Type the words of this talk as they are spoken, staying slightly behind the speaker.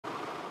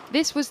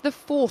This was the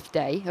fourth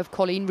day of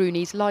Coleen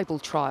Rooney's libel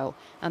trial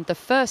and the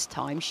first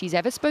time she's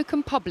ever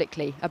spoken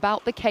publicly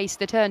about the case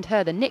that earned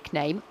her the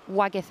nickname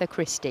Wagatha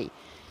Christie.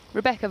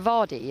 Rebekah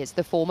Vardy is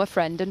the former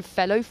friend and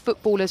fellow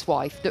footballer's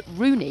wife that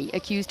Rooney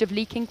accused of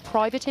leaking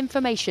private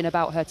information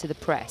about her to the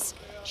press.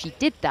 She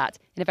did that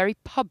in a very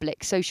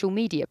public social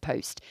media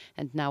post,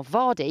 and now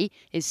Vardy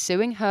is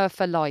suing her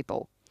for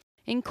libel.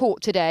 In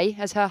court today,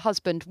 as her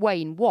husband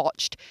Wayne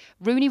watched,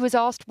 Rooney was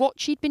asked what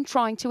she'd been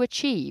trying to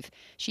achieve.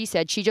 She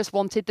said she just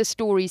wanted the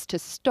stories to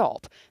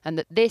stop and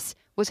that this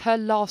was her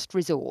last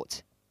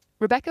resort.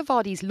 Rebekah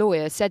Vardy's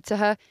lawyer said to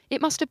her,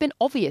 "It must have been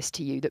obvious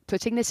to you that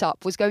putting this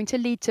up was going to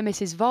lead to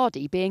Mrs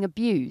Vardy being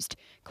abused."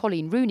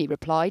 Coleen Rooney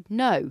replied,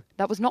 "No,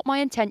 that was not my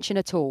intention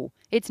at all.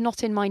 It's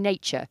not in my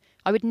nature.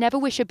 I would never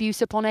wish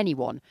abuse upon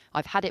anyone.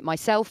 I've had it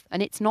myself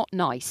and it's not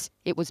nice.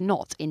 It was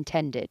not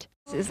intended."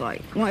 This is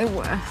like my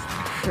worst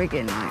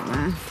friggin'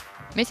 nightmare.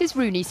 Mrs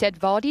Rooney said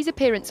Vardy's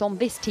appearance on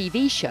this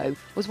TV show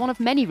was one of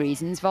many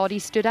reasons Vardy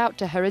stood out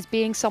to her as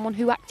being someone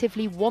who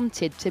actively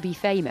wanted to be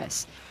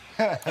famous.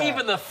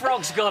 Even the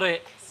frog's got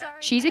it.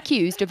 She's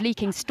accused of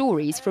leaking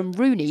stories from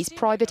Rooney's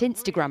private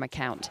Instagram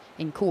account.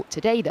 In court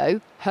today,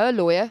 though, her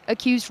lawyer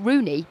accused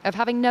Rooney of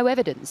having no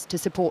evidence to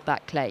support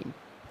that claim.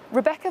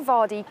 Rebekah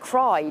Vardy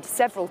cried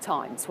several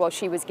times while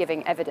she was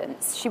giving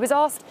evidence. She was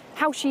asked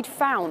how she'd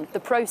found the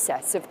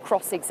process of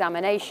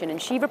cross-examination,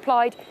 and she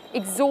replied,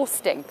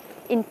 "Exhausting,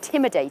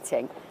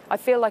 intimidating. I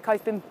feel like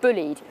I've been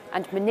bullied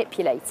and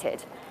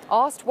manipulated."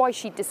 Asked why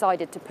she'd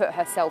decided to put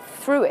herself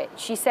through it,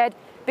 she said,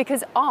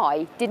 "Because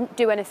I didn't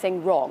do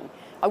anything wrong.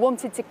 I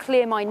wanted to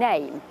clear my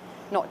name,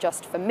 not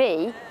just for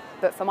me,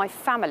 but for my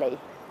family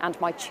and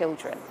my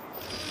children."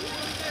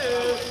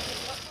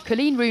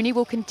 Coleen Rooney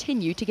will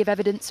continue to give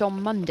evidence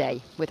on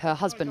Monday, with her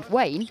husband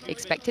Wayne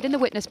expected in the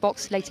witness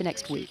box later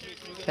next week.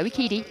 Chloe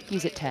Keedy,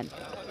 News at 10.